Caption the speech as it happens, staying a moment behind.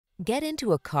Get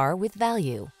into a car with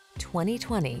value.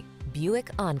 2020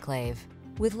 Buick Enclave.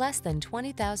 With less than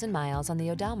 20,000 miles on the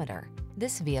odometer,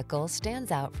 this vehicle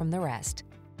stands out from the rest.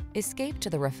 Escape to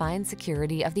the refined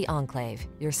security of the Enclave,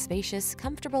 your spacious,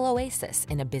 comfortable oasis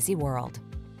in a busy world.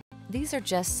 These are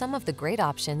just some of the great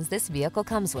options this vehicle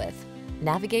comes with: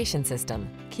 navigation system,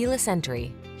 keyless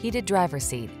entry, heated driver's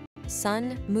seat,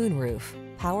 sun, moonroof,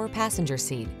 power passenger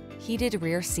seat, heated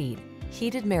rear seat,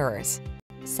 heated mirrors,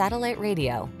 satellite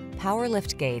radio, power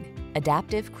liftgate,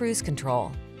 adaptive cruise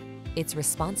control. Its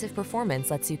responsive performance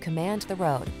lets you command the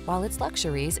road, while its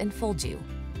luxuries enfold you.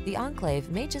 The Enclave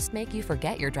may just make you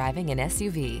forget you're driving an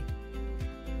SUV.